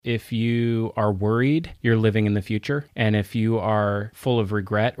If you are worried, you're living in the future. And if you are full of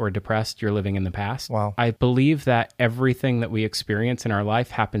regret or depressed, you're living in the past. Wow. I believe that everything that we experience in our life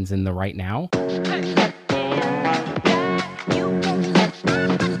happens in the right now.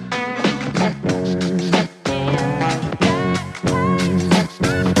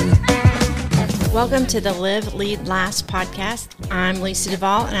 Welcome to the Live, Lead, Last podcast. I'm Lisa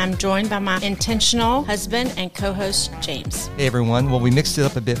Duvall, and I'm joined by my intentional husband and co-host, James. Hey, everyone. Well, we mixed it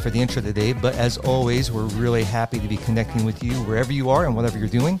up a bit for the intro today, but as always, we're really happy to be connecting with you wherever you are and whatever you're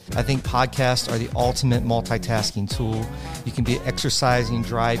doing. I think podcasts are the ultimate multitasking tool. You can be exercising,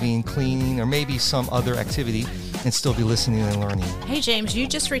 driving, cleaning, or maybe some other activity and still be listening and learning. Hey, James, you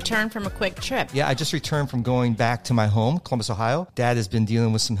just returned from a quick trip. Yeah, I just returned from going back to my home, Columbus, Ohio. Dad has been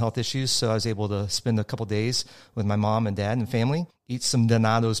dealing with some health issues, so I was able to spend a couple days with my mom and dad and family, eat some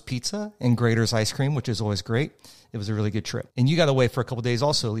Donato's pizza and Grater's ice cream, which is always great. It was a really good trip. And you got away for a couple days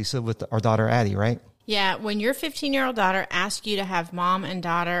also, Lisa, with our daughter Addie, right? Yeah, when your 15-year-old daughter asks you to have mom and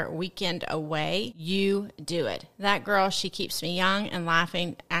daughter weekend away, you do it. That girl, she keeps me young and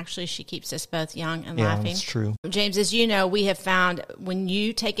laughing. Actually, she keeps us both young and laughing. Yeah, that's true. James, as you know, we have found when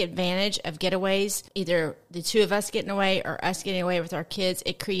you take advantage of getaways, either the two of us getting away or us getting away with our kids,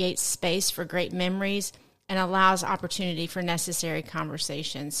 it creates space for great memories and allows opportunity for necessary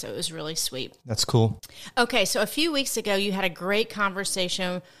conversations. So it was really sweet. That's cool. Okay, so a few weeks ago, you had a great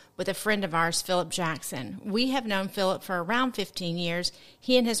conversation with a friend of ours, Philip Jackson. We have known Philip for around 15 years.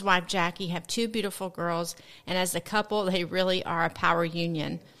 He and his wife, Jackie, have two beautiful girls, and as a couple, they really are a power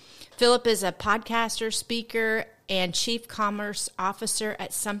union. Philip is a podcaster, speaker, and chief commerce officer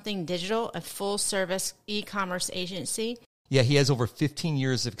at Something Digital, a full-service e-commerce agency. Yeah, he has over 15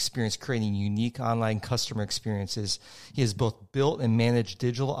 years of experience creating unique online customer experiences. He has both built and managed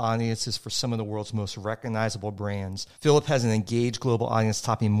digital audiences for some of the world's most recognizable brands. Philip has an engaged global audience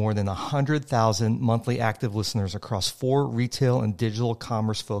topping more than 100,000 monthly active listeners across 4 retail and digital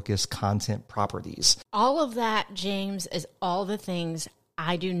commerce-focused content properties. All of that, James, is all the things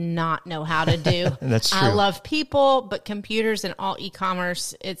I do not know how to do. That's true. I love people, but computers and all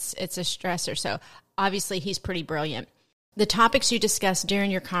e-commerce, it's a stressor. So obviously he's pretty brilliant. The topics you discussed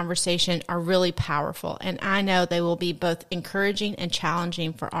during your conversation are really powerful, and I know they will be both encouraging and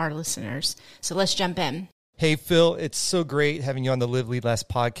challenging for our listeners. So let's jump in. Hey, Phil, it's so great having you on the Live, Lead, Last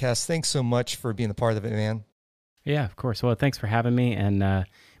podcast. Thanks so much for being a part of it, man. Yeah, of course. Well, thanks for having me. And man,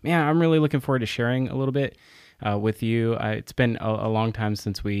 I'm really looking forward to sharing a little bit with you. It's been a long time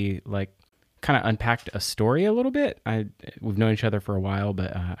since we kind of unpacked a story a little bit. We've known each other for a while,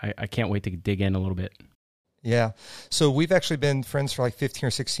 but I can't wait to dig in a little bit. Yeah. So we've actually been friends for like 15 or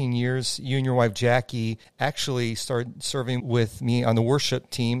 16 years. You and your wife, Jackie, actually started serving with me on the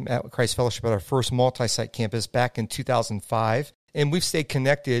worship team at Christ Fellowship at our first multi-site campus back in 2005. And we've stayed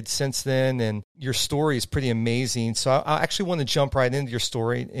connected since then, and your story is pretty amazing. So I actually want to jump right into your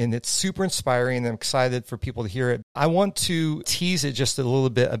story, and it's super inspiring, and I'm excited for people to hear it. I want to tease it just a little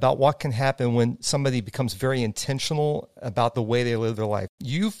bit about what can happen when somebody becomes very intentional about the way they live their life.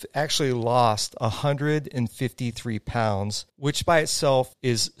 You've actually lost 153 pounds, which by itself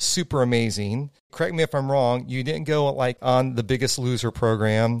is super amazing. Correct me if I'm wrong. You didn't go like on the Biggest Loser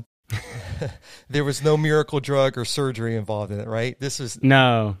program. There was no miracle drug or surgery involved in it, right? This is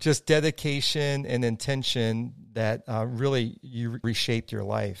just dedication and intention that really you reshaped your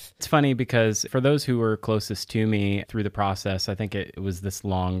life. It's funny because for those who were closest to me through the process, I think it was this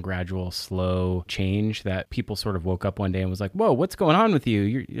long, gradual, slow change that people sort of woke up one day and was like, whoa, what's going on with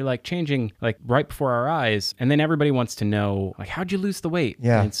you? You're like changing like right before our eyes. And then everybody wants to know, like, how'd you lose the weight?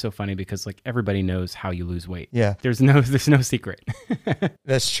 Yeah. And it's so funny because like everybody knows how you lose weight. Yeah. There's no secret.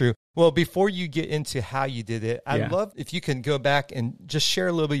 That's true. Well, before you get into how you did it, I'd love if you can go back and just share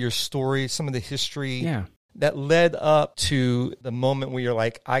a little bit of your story, some of the history that led up to the moment where you're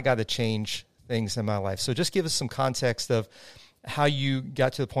like, I got to change things in my life. So just give us some context of how you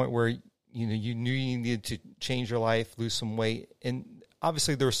got to the point where you knew you needed to change your life, lose some weight, and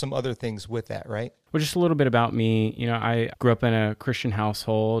obviously there were some other things with that, right? Well, just a little bit about me. I grew up in a Christian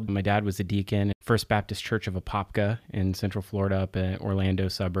household. My dad was a deacon at First Baptist Church of Apopka in Central Florida up in Orlando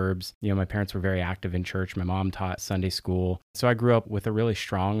suburbs. My parents were very active in church. My mom taught Sunday school. So I grew up with a really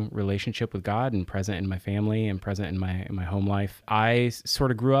strong relationship with God and present in my family and present in my home life. I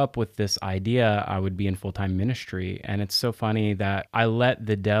sort of grew up with this idea I would be in full-time ministry. And it's so funny that I let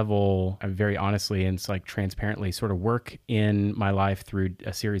the devil, very honestly and it's like transparently, sort of work in my life through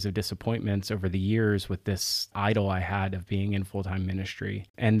a series of disappointments over the years years with this idol I had of being in full-time ministry.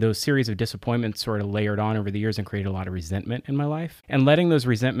 And those series of disappointments sort of layered on over the years and created a lot of resentment in my life. And letting those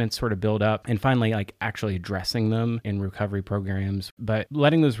resentments sort of build up and finally like actually addressing them in recovery programs, but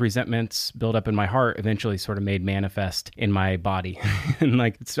letting those resentments build up in my heart eventually sort of made manifest in my body. And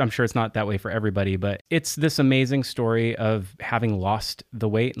like, I'm sure it's not that way for everybody, but it's this amazing story of having lost the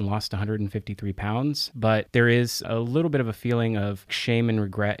weight and lost 153 pounds. But there is a little bit of a feeling of shame and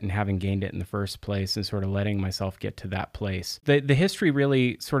regret in having gained it in the first place and sort of letting myself get to that place. The history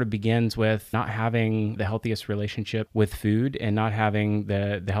really sort of begins with not having the healthiest relationship with food and not having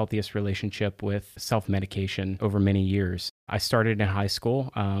the healthiest relationship with self-medication over many years. I started in high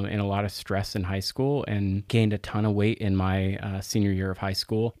school, in a lot of stress in high school, and gained a ton of weight in my senior year of high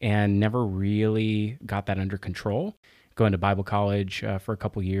school and never really got that under control. Going to Bible college for a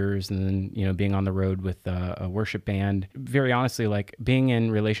couple years, and then, you know, being on the road with a worship band. Very honestly, like being in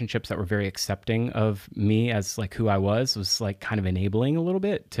relationships that were very accepting of me as like who I was like kind of enabling a little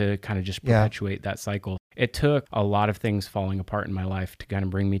bit to kind of just perpetuate that cycle. It took a lot of things falling apart in my life to kind of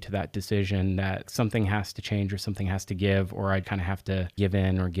bring me to that decision that something has to change or something has to give, or I'd kind of have to give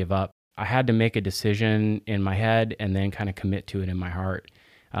in or give up. I had to make a decision in my head and then kind of commit to it in my heart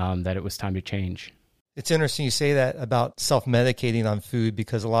that it was time to change. It's interesting you say that about self-medicating on food,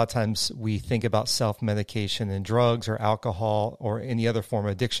 because a lot of times we think about self-medication in drugs or alcohol or any other form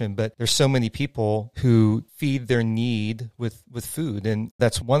of addiction, but there's so many people who feed their need with food. And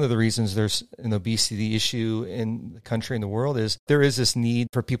that's one of the reasons there's an obesity issue in the country and the world is there is this need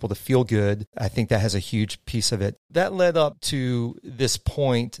for people to feel good. I think that has a huge piece of it. That led up to this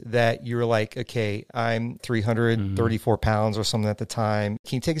point that you're like, okay, I'm 334 pounds or something at the time.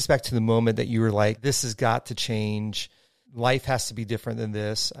 Can you take us back to the moment that you were like, this has got to change. Life has to be different than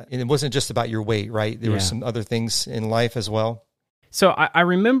this. And it wasn't just about your weight, right? There were some other things in life as well. So I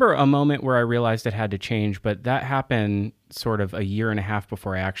remember a moment where I realized it had to change, but that happened sort of a year and a half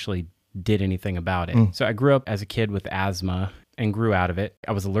before I actually did anything about it. So I grew up as a kid with asthma and grew out of it.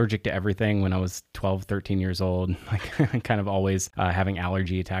 I was allergic to everything when I was 12, 13 years old, like kind of always having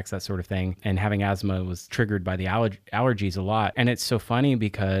allergy attacks, that sort of thing. And having asthma was triggered by the allergies a lot. And it's so funny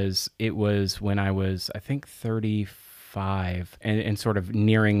because it was when I was, I think, 35 and sort of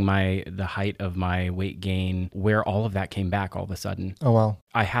nearing the height of my weight gain where all of that came back all of a sudden. Oh, wow.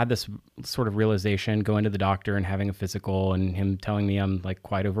 I had this sort of realization going to the doctor and having a physical and him telling me I'm like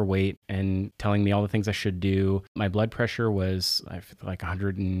quite overweight and telling me all the things I should do. My blood pressure was like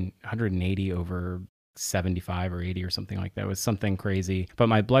 180 over 75 or 80 or something like that. It was something crazy. But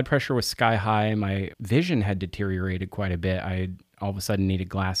my blood pressure was sky high. My vision had deteriorated quite a bit. I all of a sudden needed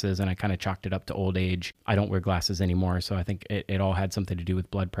glasses, and I kind of chalked it up to old age. I don't wear glasses anymore, so I think it all had something to do with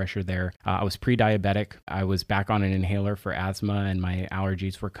blood pressure there. I was pre-diabetic. I was back on an inhaler for asthma, and my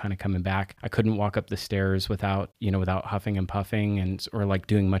allergies were kind of coming back. I couldn't walk up the stairs without huffing and puffing or like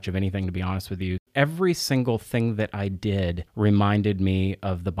doing much of anything, to be honest with you. Every single thing that I did reminded me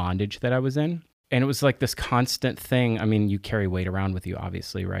of the bondage that I was in. And it was like this constant thing. I mean, you carry weight around with you,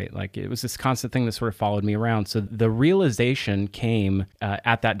 obviously, right? Like it was this constant thing that sort of followed me around. So the realization came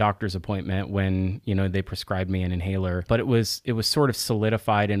at that doctor's appointment when, they prescribed me an inhaler. But it was sort of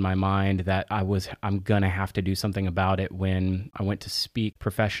solidified in my mind that I'm going to have to do something about it when I went to speak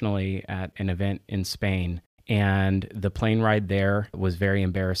professionally at an event in Spain. And the plane ride there was very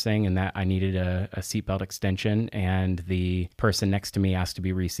embarrassing in that I needed a seatbelt extension, and the person next to me asked to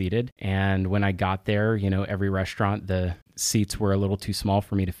be reseated. And when I got there, every restaurant, the seats were a little too small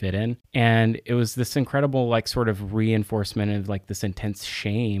for me to fit in. And it was this incredible, like, sort of reinforcement of like this intense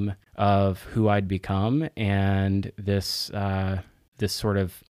shame of who I'd become, and this sort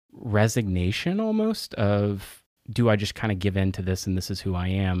of resignation almost of, do I just kind of give in to this and this is who I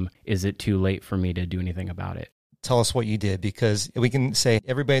am? Is it too late for me to do anything about it? Tell us what you did, because we can say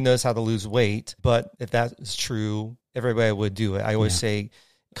everybody knows how to lose weight, but if that is true, everybody would do it. I always say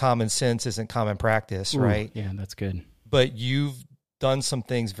common sense isn't common practice, right? Yeah, that's good. But you've done some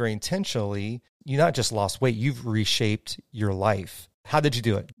things very intentionally. You not just lost weight, you've reshaped your life. How did you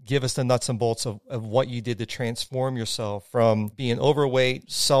do it? Give us the nuts and bolts of what you did to transform yourself from being overweight,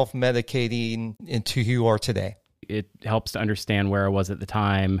 self-medicating, into who you are today. It helps to understand where I was at the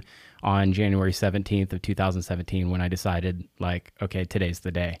time on January 17th of 2017 when I decided, like, okay, today's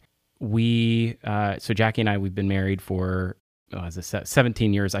the day. So Jackie and I, we've been married for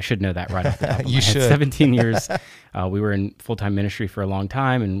 17 years. I should know that right off the top of my head. Should. 17 years. We were in full-time ministry for a long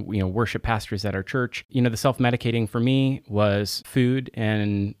time and, worship pastors at our church. The self-medicating for me was food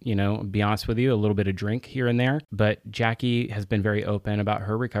and, be honest with you, a little bit of drink here and there. But Jackie has been very open about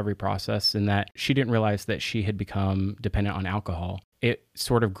her recovery process in that she didn't realize that she had become dependent on alcohol. it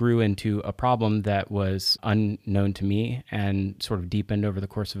sort of grew into a problem that was unknown to me and sort of deepened over the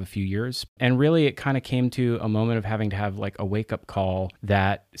course of a few years. And really, it kind of came to a moment of having to have like a wake-up call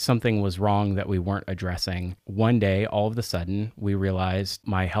that something was wrong that we weren't addressing. One day, all of a sudden, we realized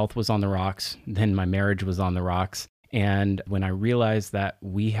my health was on the rocks, then my marriage was on the rocks. And when I realized that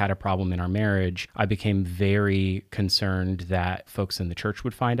we had a problem in our marriage, I became very concerned that folks in the church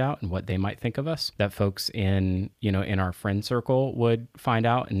would find out and what they might think of us, that folks in our friend circle would find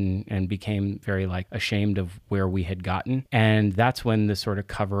out and became very like ashamed of where we had gotten. And that's when the sort of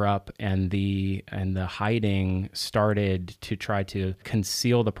cover up and the hiding started to try to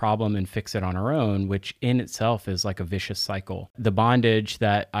conceal the problem and fix it on our own, which in itself is like a vicious cycle. The bondage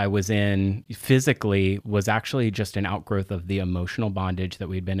that I was in physically was actually just an outgrowth of the emotional bondage that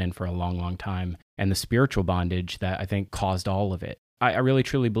we'd been in for a long, long time, and the spiritual bondage that I think caused all of it. I really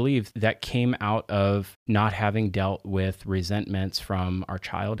truly believe that came out of not having dealt with resentments from our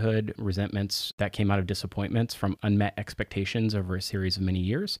childhood, resentments that came out of disappointments from unmet expectations over a series of many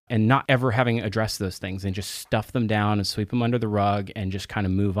years, and not ever having addressed those things and just stuff them down and sweep them under the rug and just kind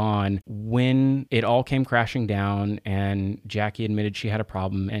of move on. When it all came crashing down and Jackie admitted she had a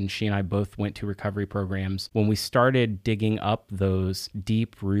problem and she and I both went to recovery programs, when we started digging up those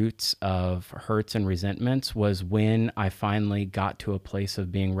deep roots of hurts and resentments was when I finally got to a place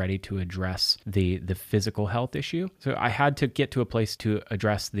of being ready to address the physical health issue. So I had to get to a place to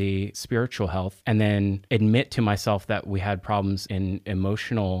address the spiritual health and then admit to myself that we had problems in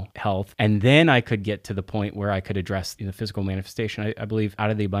emotional health. And then I could get to the point where I could address the physical manifestation. I believe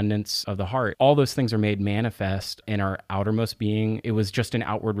out of the abundance of the heart, all those things are made manifest in our outermost being. It was just an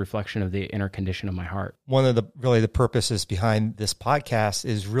outward reflection of the inner condition of my heart. One of the purposes behind this podcast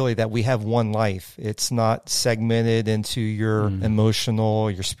is really that we have one life. It's not segmented into your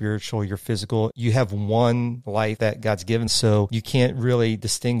emotional, your spiritual, your physical. You have one life that God's given. So you can't really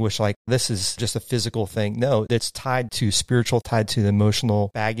distinguish like this is just a physical thing. No, it's tied to spiritual, tied to the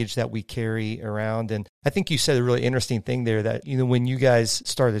emotional baggage that we carry around. And I think you said a really interesting thing there that, when you guys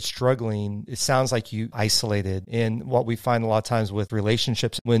started struggling, it sounds like you isolated. And what we find a lot of times with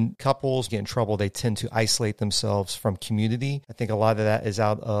relationships, when couples get in trouble, they tend to isolate themselves from community. I think a lot of that is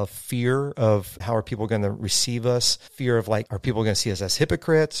out of fear of how are people going to receive us, fear of like, are people going to see us as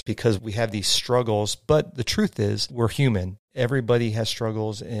hypocrites because we have these struggles? But the truth is we're human. Everybody has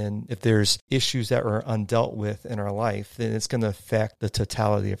struggles. And if there's issues that are undealt with in our life, then it's going to affect the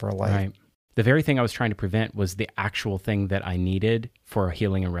totality of our life. Right. The very thing I was trying to prevent was the actual thing that I needed for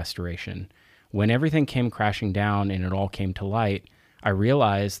healing and restoration. When everything came crashing down and it all came to light, I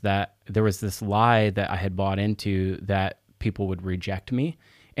realized that there was this lie that I had bought into that people would reject me.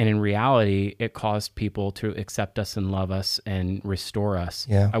 And in reality, it caused people to accept us and love us and restore us.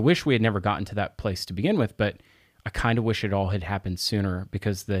 Yeah. I wish we had never gotten to that place to begin with, but I kind of wish it all had happened sooner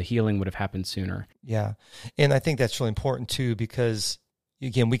because the healing would have happened sooner. Yeah. And I think that's really important too, because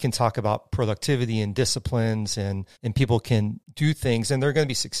again, we can talk about productivity and disciplines and people can do things and they're going to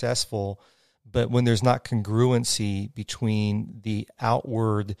be successful. But when there's not congruency between the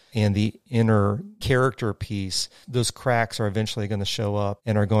outward and the inner character piece, those cracks are eventually going to show up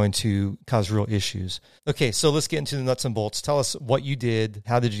and are going to cause real issues. Okay, so let's get into the nuts and bolts. Tell us what you did.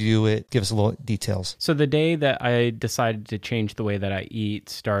 How did you do it? Give us a little details. So the day that I decided to change the way that I eat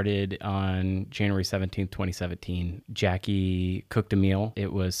started on January 17th, 2017. Jackie cooked a meal.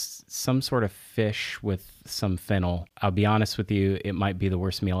 It was some sort of fish with some fennel. I'll be honest with you, it might be the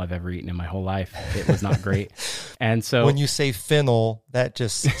worst meal I've ever eaten in my whole life. It was not great. And so when you say fennel, that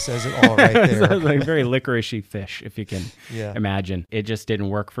just says it all right there. So like very licoricey fish, if you can imagine. It just didn't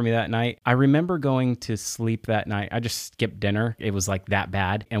work for me that night. I remember going to sleep that night. I just skipped dinner. It was like that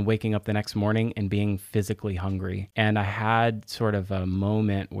bad. And waking up the next morning and being physically hungry. And I had sort of a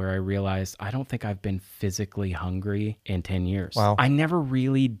moment where I realized I don't think I've been physically hungry in 10 years. Wow. I never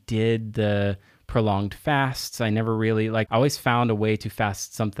really did the prolonged fasts. I never really I always found a way to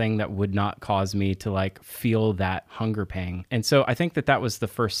fast something that would not cause me to feel that hunger pang. And so I think that was the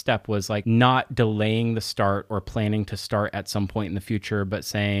first step, was not delaying the start or planning to start at some point in the future, but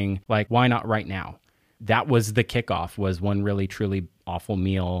saying why not right now? That was the kickoff, was one really truly awful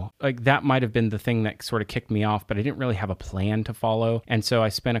meal. That might have been the thing that sort of kicked me off, but I didn't really have a plan to follow. And so I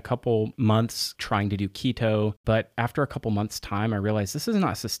spent a couple months trying to do keto. But after a couple months' time, I realized this is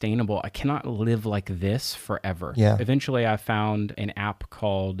not sustainable. I cannot live like this forever. Yeah. Eventually, I found an app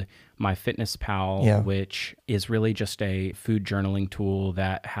called MyFitnessPal, which is really just a food journaling tool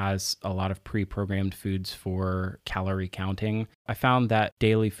that has a lot of pre-programmed foods for calorie counting. I found that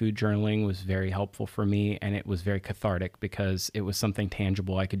daily food journaling was very helpful for me, and it was very cathartic because it was something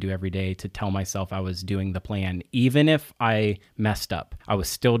tangible I could do every day to tell myself I was doing the plan. Even if I messed up, I was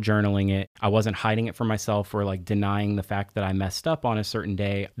still journaling it. I wasn't hiding it from myself or like denying the fact that I messed up on a certain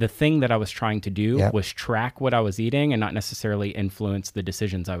day. The thing that I was trying to do was track what I was eating and not necessarily influence the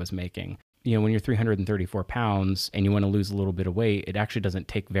decisions I was making. You know, when you're 334 pounds and you want to lose a little bit of weight, it actually doesn't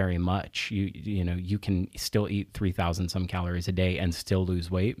take very much. You can still eat 3,000 some calories a day and still lose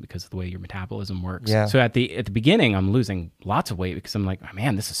weight because of the way your metabolism works. So at the beginning, I'm losing lots of weight because I'm like, oh,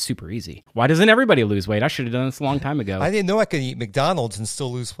 man, this is super easy. Why doesn't everybody lose weight? I should have done this a long time ago. I didn't know I could eat McDonald's and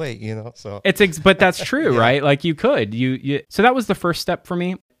still lose weight, so. But that's true, right? Like you could. So that was the first step for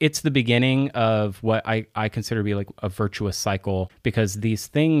me. It's the beginning of what I consider to be like a virtuous cycle, because these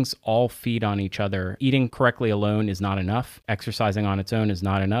things all feed on each other. Eating correctly alone is not enough. Exercising on its own is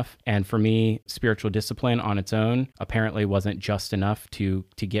not enough. And for me, spiritual discipline on its own apparently wasn't just enough to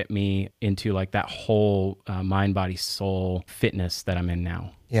get me into like that whole mind, body, soul fitness that I'm in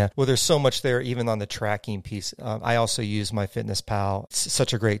now. Yeah. Well, there's so much there, even on the tracking piece. I also use MyFitnessPal. It's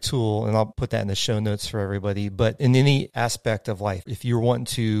such a great tool, and I'll put that in the show notes for everybody. But in any aspect of life, if you're wanting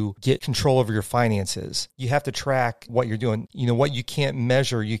to get control over your finances, you have to track what you're doing. What you can't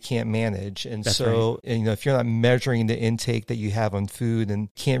measure, you can't manage. And That's so, right. if you're not measuring the intake that you have on food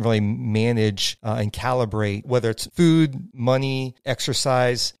and can't really manage and calibrate, whether it's food, money,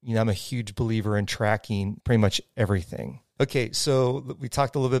 exercise, I'm a huge believer in tracking pretty much everything. Okay, so we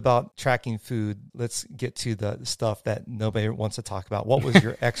talked a little bit about tracking food. Let's get to the stuff that nobody wants to talk about. What was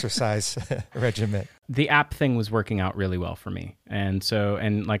your exercise regimen? The app thing was working out really well for me. And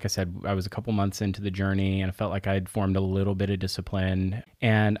like I said, I was a couple months into the journey and I felt like I had formed a little bit of discipline.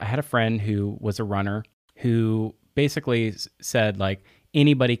 And I had a friend who was a runner who basically said like,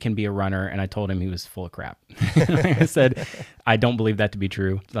 anybody can be a runner. And I told him he was full of crap. I said, I don't believe that to be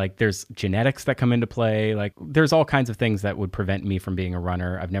true. Like there's genetics that come into play. Like there's all kinds of things that would prevent me from being a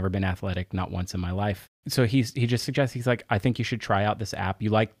runner. I've never been athletic, not once in my life. So he just suggests, he's like, I think you should try out this app. You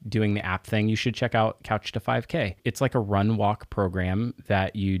like doing the app thing. You should check out Couch to 5K. It's like a run walk program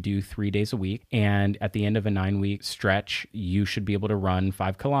that you do 3 days a week. And at the end of a 9-week stretch, you should be able to run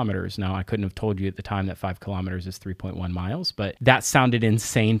 5 kilometers. Now, I couldn't have told you at the time that 5 kilometers is 3.1 miles, but that sounded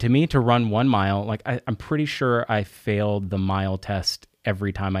insane to me to run 1 mile. Like I'm pretty sure I failed the mile test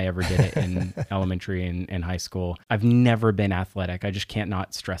every time I ever did it in elementary and high school. I've never been athletic. I just can't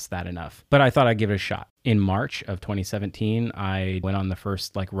not stress that enough. But I thought I'd give it a shot. In March of 2017, I went on the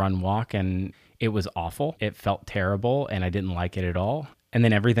first run walk and it was awful. It felt terrible and I didn't like it at all. And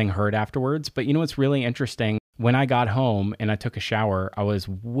then everything hurt afterwards. But what's really interesting? When I got home and I took a shower, I was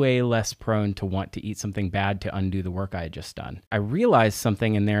way less prone to want to eat something bad to undo the work I had just done. I realized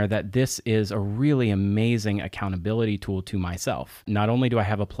something in there, that this is a really amazing accountability tool to myself. Not only do I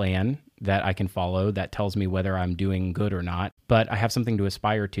have a plan that I can follow that tells me whether I'm doing good or not, but I have something to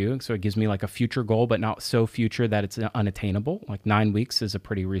aspire to. So it gives me like a future goal, but not so future that it's unattainable. Like 9 weeks is a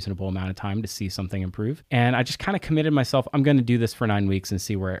pretty reasonable amount of time to see something improve. And I just kind of committed myself, I'm going to do this for 9 weeks and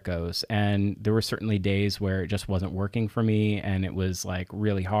see where it goes. And there were certainly days where it just wasn't working for me and it was like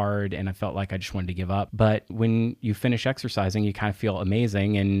really hard and I felt like I just wanted to give up. But when you finish exercising, you kind of feel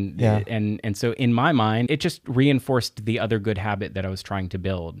amazing. And so in my mind, it just reinforced the other good habit that I was trying to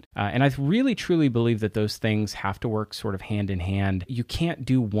build. And I really truly believe that those things have to work sort of hand in hand. You can't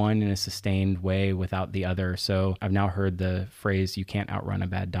do one in a sustained way without the other. So I've now heard the phrase, you can't outrun a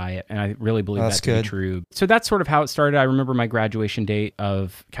bad diet. And I really believe that to be true. So that's sort of how it started. I remember my graduation date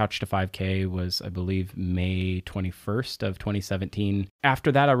of Couch to 5K was, I believe, May 21st of 2017.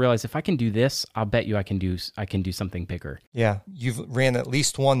 After that, I realized if I can do this, I'll bet you I can do something bigger. Yeah. You've ran at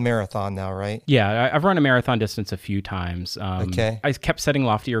least one marathon now, right? Yeah. I've run a marathon distance a few times. Okay. I kept setting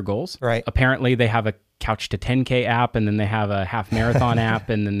loftier goals. Right. Apparently, they have a Couch to 10K app, and then they have a half marathon app,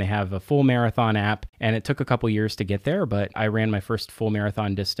 and then they have a full marathon app. And it took a couple years to get there, but I ran my first full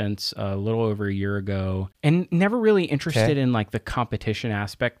marathon distance a little over a year ago and never really interested in like the competition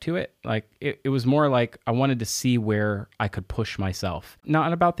aspect to it. Like it was more like I wanted to see where I could push myself.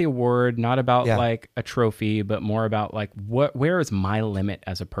 Not about the award, not about like a trophy, but more about like where is my limit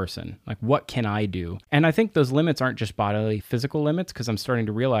as a person? Like what can I do? And I think those limits aren't just bodily physical limits, because I'm starting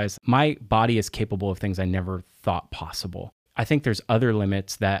to realize my body is capable of things I never thought possible. I think there's other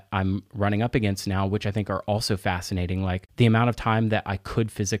limits that I'm running up against now, which I think are also fascinating. Like the amount of time that I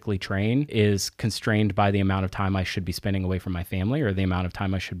could physically train is constrained by the amount of time I should be spending away from my family, or the amount of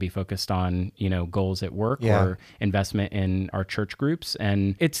time I should be focused on, goals at work or investment in our church groups.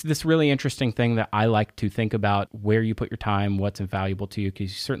 And it's this really interesting thing that I like to think about where you put your time, what's invaluable to you,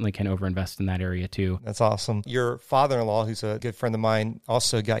 because you certainly can overinvest in that area too. That's awesome. Your father-in-law, who's a good friend of mine,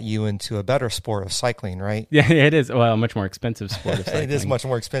 also got you into a better sport of cycling, right? Yeah, it is. Well, a much more expensive sport of cycling. It is much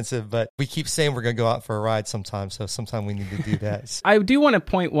more expensive, but we keep saying we're going to go out for a ride sometime, so sometime we need to do that. I do want to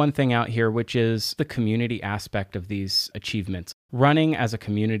point one thing out here, which is the community aspect of these achievements. Running as a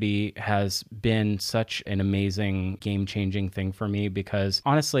community has been such an amazing game-changing thing for me, because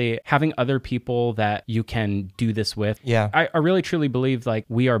honestly, having other people that you can do this with, I really truly believe like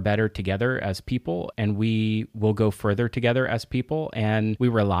we are better together as people, and we will go further together as people, and we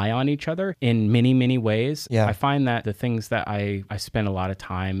rely on each other in many, many ways. I find that the things that I spend a lot of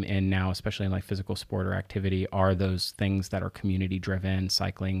time in now, especially in like physical sport or activity, are those things that are community-driven,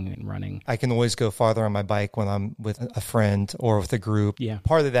 cycling and running. I can always go farther on my bike when I'm with a friend or with a group.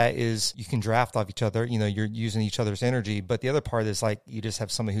 Part of that is you can draft off each other, you're using each other's energy, but the other part is like you just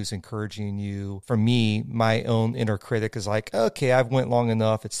have somebody who's encouraging you. For me, my own inner critic is like, okay, I've went long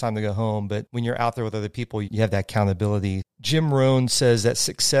enough, it's time to go home. But when you're out there with other people, you have that accountability. Jim Rohn says that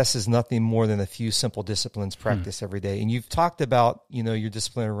success is nothing more than a few simple disciplines practiced every day. And you've talked about, your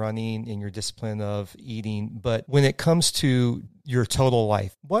discipline of running and your discipline of eating, but when it comes to your total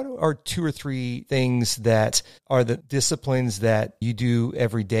life, what are 2 or 3 things that are the disciplines that you do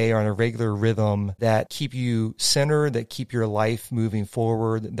every day or on a regular rhythm that keep you centered, that keep your life moving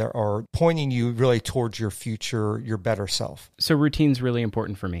forward, that are pointing you really towards your future, your better self? So routine's really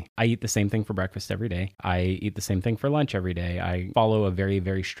important for me. I eat the same thing for breakfast every day. I eat the same thing for lunch every day. I follow a very,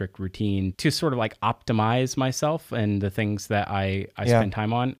 very strict routine to sort of like optimize myself and the things that I spend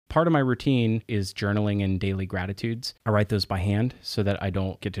time on. Part of my routine is journaling and daily gratitudes. I write those by hand so that I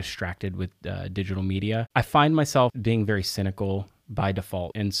don't get distracted with digital media. I find myself being very cynical by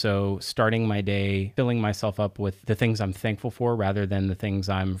default. And so starting my day, filling myself up with the things I'm thankful for rather than the things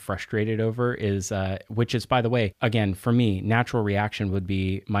I'm frustrated over is, which is, by the way, again, for me, natural reaction would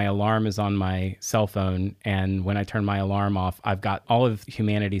be my alarm is on my cell phone. And when I turn my alarm off, I've got all of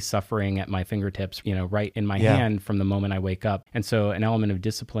humanity suffering at my fingertips, right in my hand from the moment I wake up. And so an element of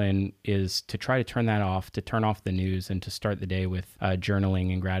discipline is to try to turn that off, to turn off the news, and to start the day with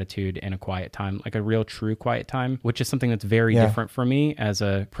journaling and gratitude and a quiet time, like a real true quiet time, which is something that's very different for me as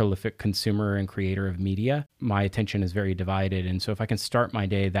a prolific consumer and creator of media. My attention is very divided. And so if I can start my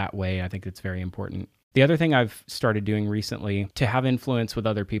day that way, I think it's very important. The other thing I've started doing recently to have influence with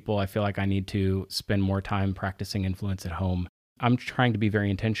other people, I feel like I need to spend more time practicing influence at home. I'm trying to be very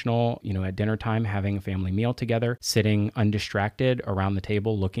intentional, at dinner time, having a family meal together, sitting undistracted around the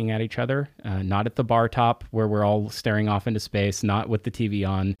table, looking at each other, not at the bar top where we're all staring off into space, not with the TV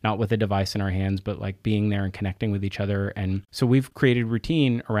on, not with a device in our hands, but like being there and connecting with each other. And so we've created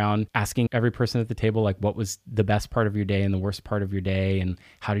routine around asking every person at the table, like, what was the best part of your day and the worst part of your day? And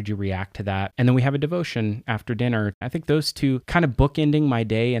how did you react to that? And then we have a devotion after dinner. I think those two kind of bookending my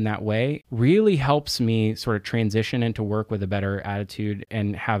day in that way really helps me sort of transition into work with a better attitude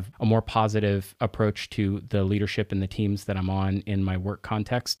and have a more positive approach to the leadership and the teams that I'm on in my work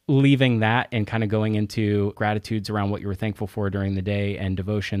context. Leaving that and kind of going into gratitudes around what you were thankful for during the day and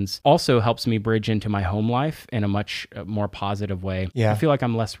devotions also helps me bridge into my home life in a much more positive way. I feel like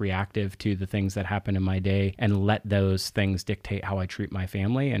I'm less reactive to the things that happen in my day and let those things dictate how I treat my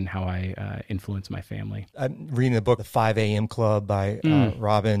family and how I influence my family. I'm reading the book, The 5 a.m. Club by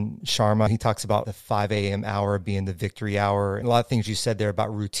Robin Sharma. He talks about the 5 a.m. hour being the victory hour. And a lot of things you said there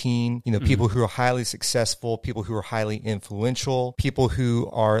about routine, people who are highly successful, people who are highly influential, people who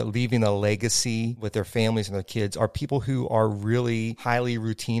are leaving a legacy with their families and their kids are people who are really highly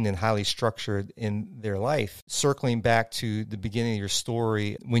routine and highly structured in their life. Circling back to the beginning of your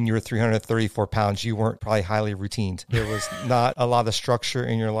story, when you were 334 pounds, you weren't probably highly routined. There was not a lot of structure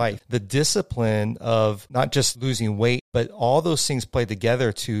in your life. The discipline of not just losing weight, but all those things play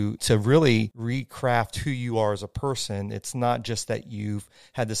together to really recraft who you are as a person. It's not just that you've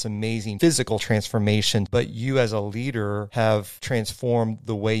had this amazing physical transformation, but you as a leader have transformed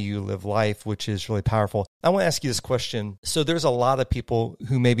the way you live life, which is really powerful. I want to ask you this question. So there's a lot of people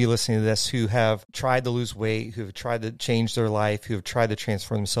who may be listening to this who have tried to lose weight, who have tried to change their life, who have tried to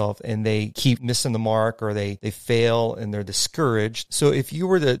transform themselves, and they keep missing the mark or they fail and they're discouraged. So if you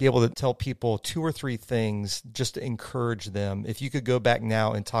were to be able to tell people 2 or 3 things just to encourage encourage them, if you could go back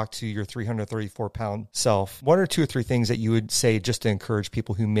now and talk to your 334-pound self, what are 2 or 3 things that you would say just to encourage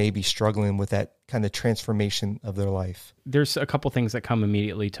people who may be struggling with that kind of transformation of their life? There's a couple things that come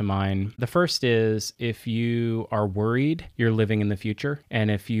immediately to mind. The first is if you are worried, you're living in the future.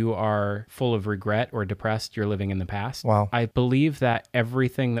 And if you are full of regret or depressed, you're living in the past. Wow. I believe that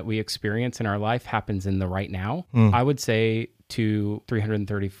everything that we experience in our life happens in the right now. I would say to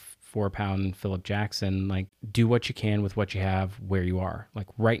 334-pound Philip Jackson, like, do what you can with what you have where you are, like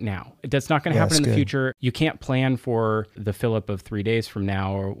right now. That's not going to happen in the future. You can't plan for the Philip of 3 days from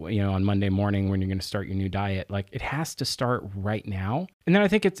now, or, on Monday morning when you're going to start your new diet. Like, it has to start right now. And then I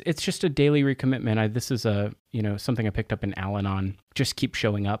think it's just a daily recommitment. This is something I picked up in Al-Anon. Just keep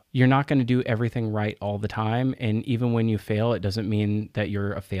showing up. You're not going to do everything right all the time. And even when you fail, it doesn't mean that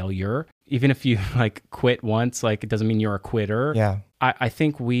you're a failure. Even if you quit once, it doesn't mean you're a quitter. Yeah. I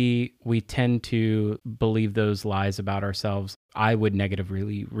think we tend to believe those lies about ourselves. I would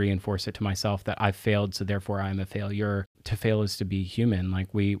negatively reinforce it to myself that I've failed, so therefore I'm a failure. To fail is to be human.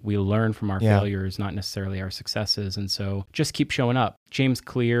 We learn from our failures, not necessarily our successes. And so just keep showing up. James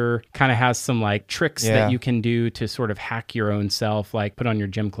Clear kind of has some tricks that you can do to sort of hack your own self, put on your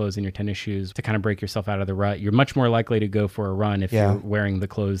gym clothes and your tennis shoes to kind of break yourself out of the rut. You're much more likely to go for a run if you're wearing the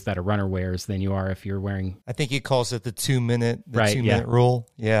clothes that a runner wears than you are if you're wearing... I think he calls it the 2-minute rule.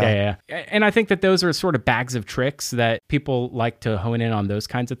 Yeah. And I think that those are sort of bags of tricks that people like to hone in on, those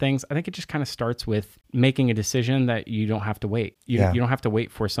kinds of things. I think it just kind of starts with making a decision that you don't have to wait. You don't have to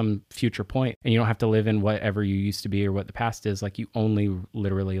wait for some future point, and you don't have to live in whatever you used to be or what the past is. You only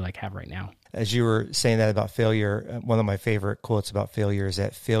literally have right now. As you were saying that about failure, one of my favorite quotes about failure is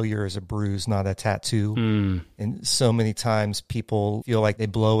that failure is a bruise, not a tattoo. And so many times people feel like they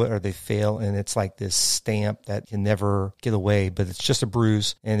blow it or they fail, and it's like this stamp that can never get away, but it's just a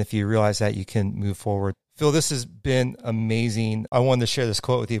bruise. And if you realize that, you can move forward. Phil, this has been amazing. I wanted to share this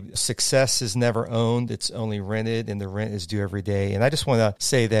quote with you. Success is never owned. It's only rented, and the rent is due every day. And I just want to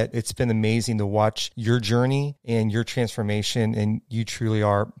say that it's been amazing to watch your journey and your transformation, and you truly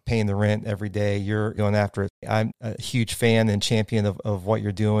are paying the rent every day. You're going after it. I'm a huge fan and champion of what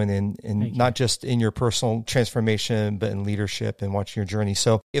you're doing, and not just in your personal transformation, but in leadership and watching your journey.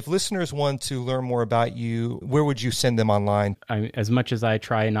 So if listeners want to learn more about you, where would you send them online? As much as I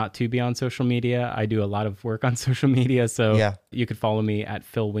try not to be on social media, I do a lot of work on social media. So you could follow me at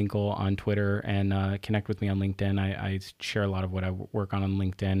Phil Winkle on Twitter and connect with me on LinkedIn. I share a lot of what I work on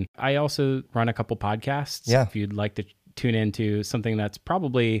LinkedIn. I also run a couple podcasts. If you'd like to tune into something that's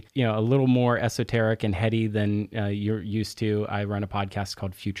probably, a little more esoteric and heady than you're used to, I run a podcast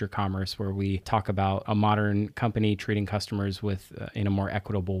called Future Commerce, where we talk about a modern company treating customers with in a more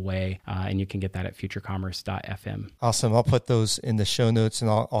equitable way. And you can get that at futurecommerce.fm. Awesome. I'll put those in the show notes, and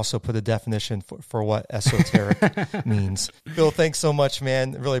I'll also put a definition for what esoteric means. Phil, thanks so much,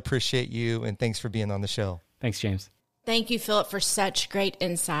 man. Really appreciate you, and thanks for being on the show. Thanks, James. Thank you, Philip, for such great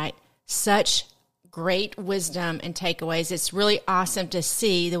insight, such great wisdom and takeaways. It's really awesome to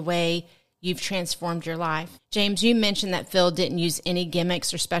see the way you've transformed your life. James, you mentioned that Phil didn't use any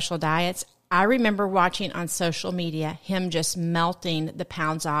gimmicks or special diets. I remember watching on social media him just melting the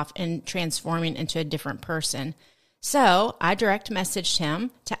pounds off and transforming into a different person. So I direct messaged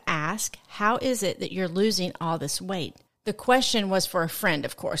him to ask, how is it that you're losing all this weight? The question was for a friend,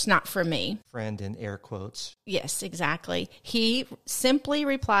 of course, not for me. Friend in air quotes. Yes, exactly. He simply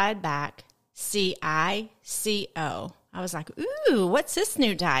replied back, CICO. I was like, ooh, what's this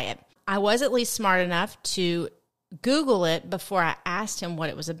new diet? I was at least smart enough to Google it before I asked him what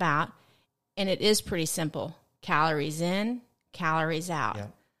it was about. And it is pretty simple. Calories in, calories out.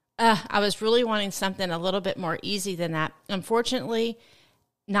 I was really wanting something a little bit more easy than that. Unfortunately,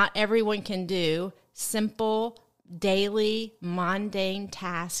 not everyone can do simple, daily, mundane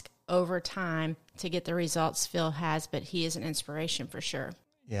tasks over time to get the results Phil has, but he is an inspiration for sure.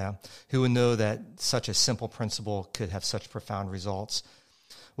 Yeah. Who would know that such a simple principle could have such profound results?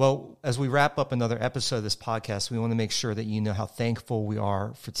 Well, as we wrap up another episode of this podcast, we want to make sure that you know how thankful we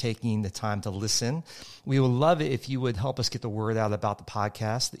are for taking the time to listen. We would love it if you would help us get the word out about the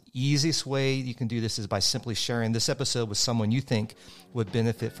podcast. The easiest way you can do this is by simply sharing this episode with someone you think would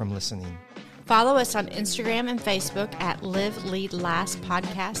benefit from listening. Follow us on Instagram and Facebook at Live Lead Last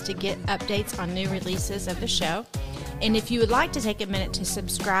Podcast to get updates on new releases of the show. And if you would like to take a minute to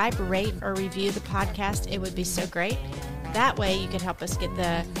subscribe, rate, or review the podcast, it would be so great. That way you could help us get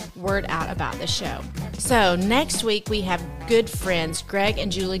the word out about the show. So next week we have good friends, Greg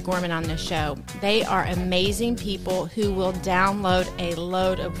and Julie Gorman, on the show. They are amazing people who will download a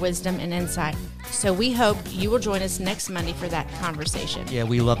load of wisdom and insight. So we hope you will join us next Monday for that conversation. Yeah,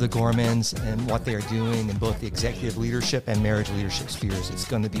 we love the Gormans and what they are doing in both the executive leadership and marriage leadership spheres. It's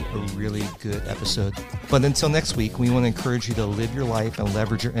going to be a really good episode. But until next week, we want to encourage you to live your life and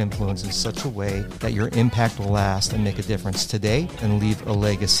leverage your influence in such a way that your impact will last and make a difference today and leave a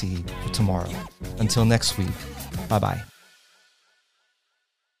legacy for tomorrow. Until next week, bye-bye.